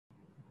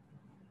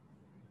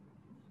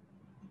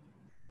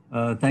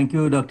Thank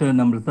you, Dr.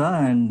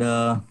 Namrata. And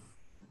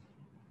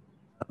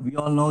we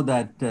all know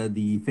that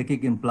the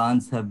phakic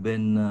implants have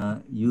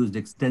been used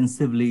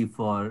extensively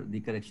for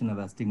the correction of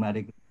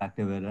astigmatic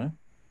refractive error.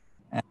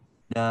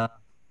 And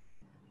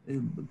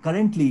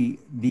currently,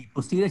 the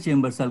posterior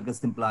chamber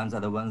sulcus implants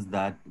are the ones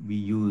that we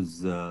use.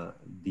 The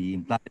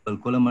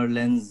implantable Collamer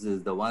lens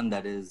is the one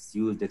that is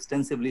used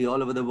extensively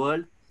all over the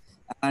world.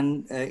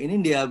 And in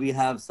India, we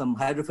have some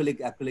hydrophilic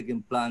acrylic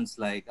implants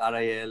like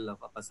RIL, of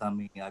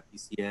Apasami,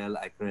 IPCL,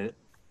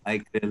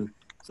 ICRIL.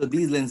 So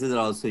these lenses are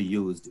also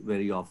used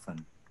very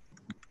often.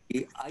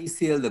 The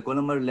ICL, the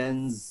Collamer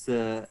lens,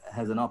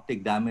 has an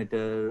optic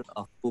diameter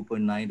of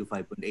 4.9 to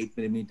 5.8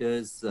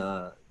 millimeters,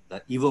 the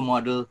EVO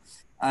model.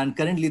 And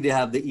currently they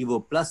have the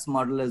EVO Plus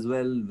model as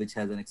well, which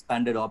has an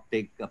expanded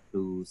optic up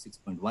to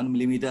 6.1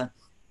 millimeter.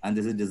 And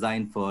this is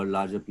designed for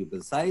larger pupil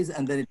size.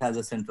 And then it has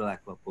a central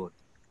aqua port,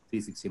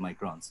 360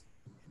 microns.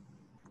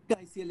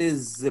 ICL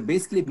is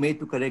basically made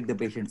to correct the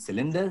patient's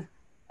cylinder.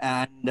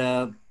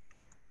 And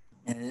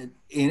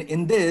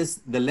in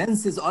this, the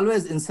lens is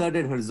always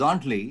inserted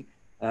horizontally,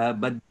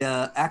 but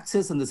the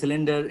axis on the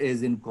cylinder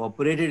is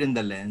incorporated in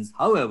the lens.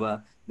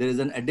 However, there is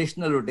an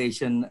additional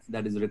rotation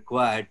that is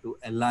required to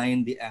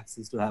align the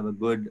axis to have a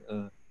good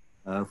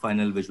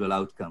final visual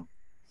outcome.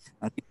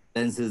 And these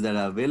lenses that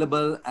are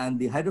available, and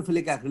the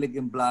hydrophilic acrylic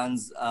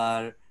implants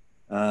are,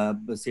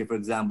 say for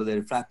example, the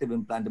refractive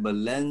implantable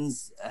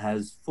lens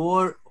has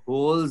 4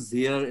 holes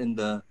here in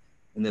the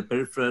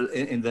peripheral,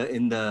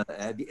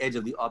 at the edge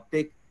of the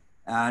optic,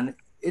 and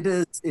it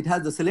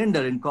has the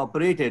cylinder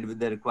incorporated with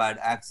the required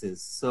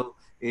axis. So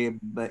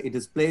it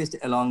is placed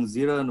along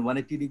 0 and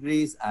 180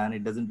 degrees, and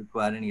it doesn't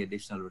require any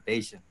additional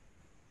rotation.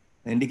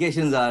 The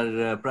indications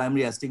are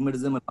primary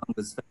astigmatism along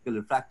with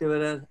spherical refractive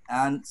error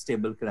and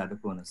stable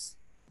keratoconus.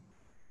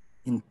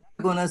 In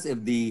keratoconus, if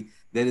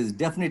there is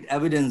definite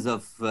evidence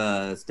of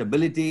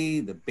stability,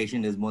 the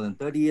patient is more than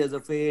 30 years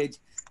of age,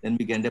 then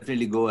we can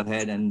definitely go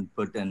ahead and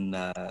put an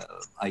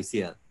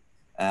ICL.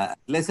 At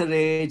lesser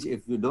age,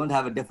 if you don't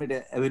have a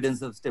definite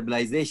evidence of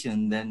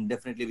stabilization, then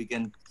definitely we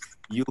can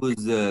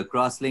use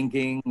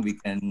cross-linking, we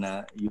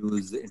can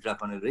use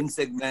intracorneal ring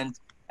segment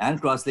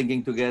and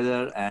cross-linking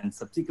together, and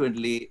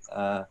subsequently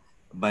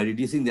by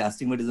reducing the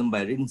astigmatism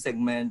by ring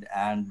segment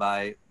and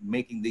by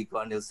making the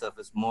corneal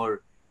surface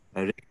more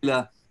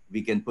regular,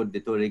 we can put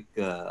the toric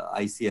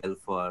ICL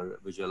for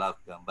visual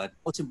outcome. But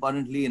most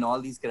importantly, in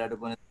all these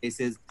keratoconus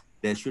cases,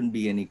 there shouldn't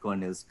be any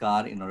corneal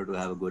scar in order to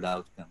have a good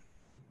outcome.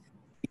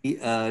 The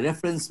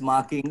reference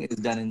marking is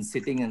done in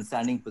sitting and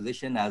standing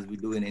position, as we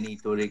do in any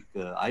toric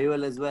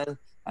IOL as well.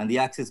 And the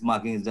axis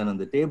marking is done on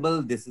the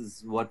table. This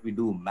is what we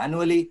do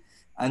manually.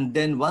 And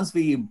then once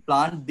we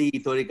implant the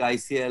toric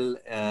ICL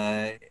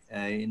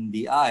in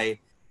the eye,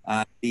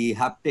 the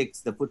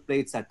haptics, the foot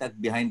plates are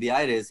tucked behind the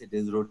iris. It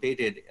is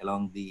rotated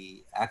along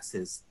the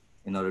axis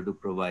in order to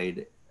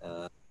provide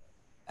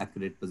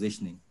accurate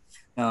positioning.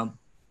 Now,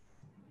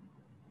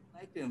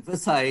 I'd like to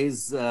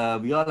emphasize,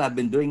 we all have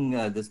been doing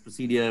this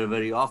procedure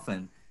very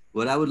often.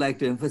 What I would like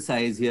to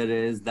emphasize here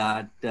is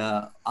that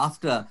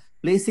after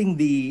placing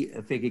the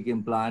phakic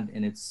implant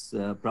in its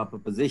proper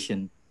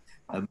position,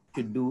 we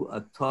should do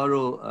a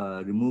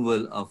thorough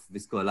removal of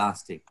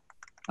viscoelastic.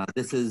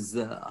 This is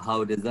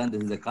how it is done.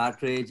 This is a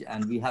cartridge,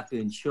 and we have to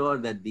ensure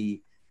that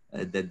the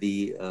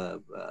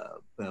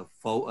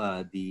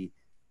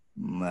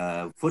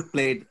foot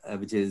plate,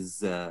 which is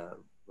the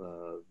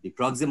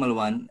proximal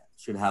one,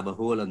 should have a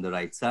hole on the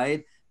right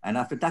side. And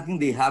after tucking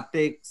the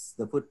haptics,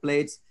 the foot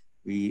plates,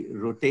 we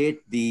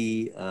rotate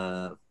the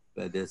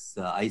this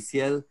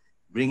ICL,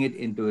 bring it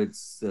into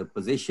its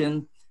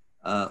position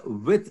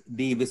with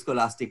the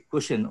viscoelastic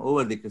cushion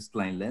over the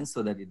crystalline lens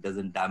so that it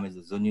doesn't damage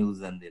the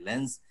zonules and the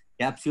lens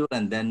capsule.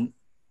 And then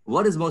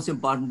what is most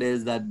important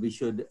is that we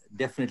should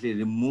definitely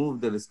remove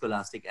the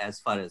viscoelastic as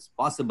far as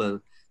possible.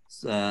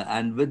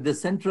 And with the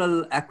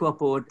central aqua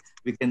port,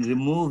 we can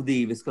remove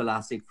the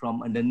viscoelastic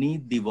from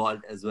underneath the vault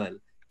as well,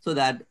 so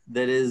that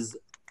there is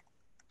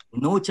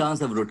no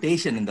chance of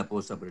rotation in the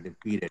postoperative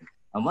period.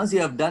 And once you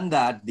have done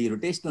that, the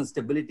rotational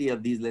stability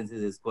of these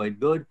lenses is quite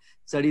good.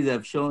 Studies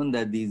have shown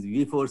that these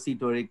V4C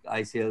toric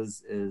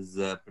ICLs is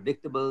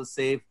predictable,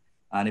 safe,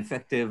 and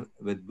effective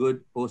with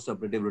good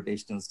postoperative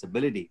rotational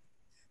stability.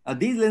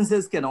 These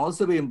lenses can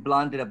also be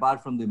implanted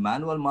apart from the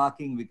manual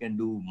marking. We can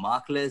do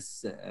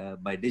markless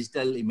by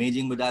digital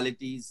imaging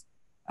modalities,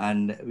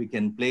 and we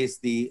can place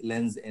the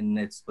lens in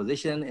its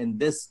position. In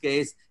this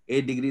case,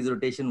 8 degrees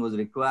rotation was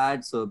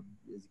required. So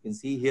as you can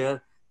see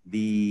here,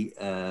 the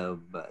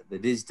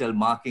digital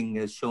marking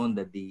has shown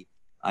that the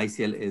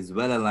ICL is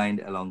well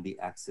aligned along the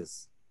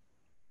axis.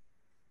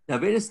 There are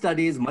various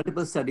studies,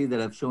 multiple studies that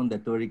have shown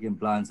that toric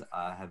implants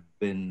have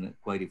been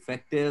quite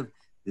effective.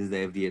 This is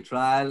the FDA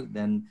trial.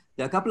 Then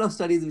there are a couple of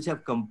studies which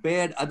have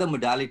compared other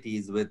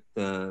modalities with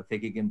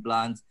phakic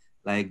implants.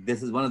 Like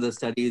this is one of the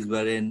studies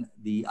wherein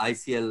the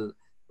ICL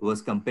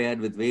was compared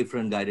with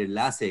wavefront guided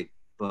LASIK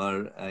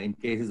for in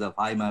cases of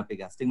high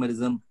myopic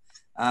astigmatism.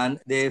 And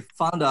they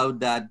found out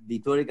that the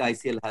toric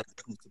ICL has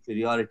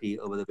superiority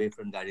over the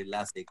wavefront guided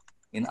LASIK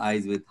in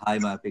eyes with high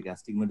myopic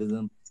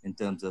astigmatism in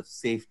terms of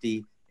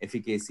safety,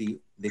 efficacy,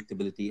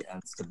 predictability,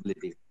 and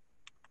stability.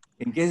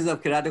 In cases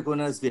of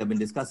keratoconus, we have been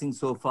discussing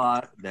so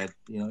far that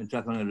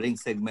intracorneal ring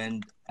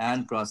segment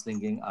and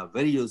cross-linking are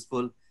very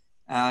useful.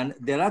 And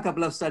there are a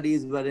couple of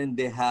studies wherein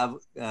they have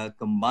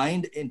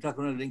combined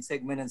intracorneal ring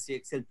segment and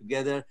CXL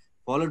together,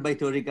 followed by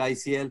toric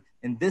ICL.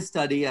 In this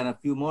study and a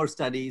few more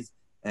studies,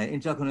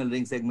 intracorneal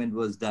ring segment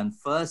was done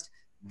first,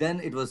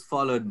 then it was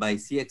followed by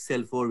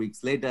CXL 4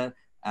 weeks later,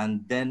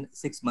 and then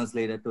 6 months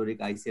later, toric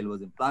ICL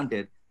was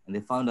implanted, and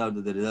they found out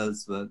that the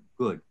results were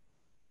good.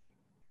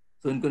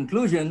 So in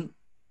conclusion,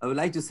 I would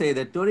like to say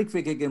that toric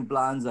phakic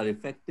implants are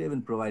effective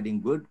in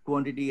providing good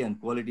quantity and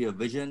quality of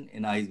vision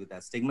in eyes with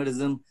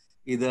astigmatism,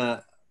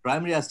 either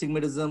primary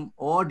astigmatism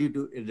or due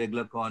to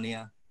irregular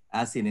cornea,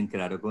 as seen in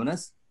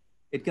keratoconus.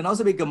 It can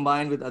also be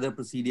combined with other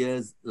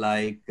procedures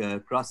like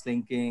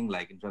cross-linking,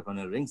 like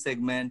intracorneal ring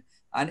segment,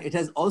 and it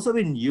has also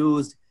been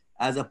used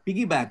as a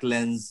piggyback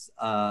lens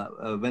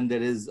when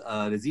there is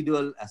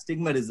residual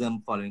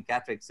astigmatism following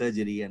cataract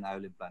surgery and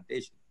IOL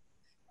implantation.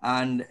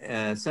 And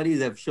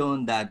studies have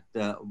shown that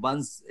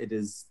once it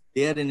is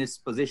there in its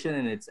position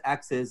and its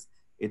axis,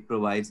 it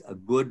provides a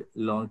good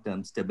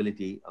long-term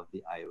stability of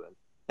the IOL.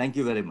 Thank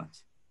you very much.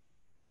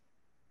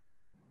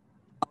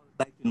 I would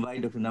like to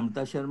invite Dr.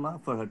 Namrata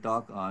Sharma for her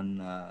talk on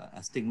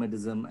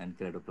astigmatism and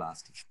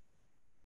keratoplasty.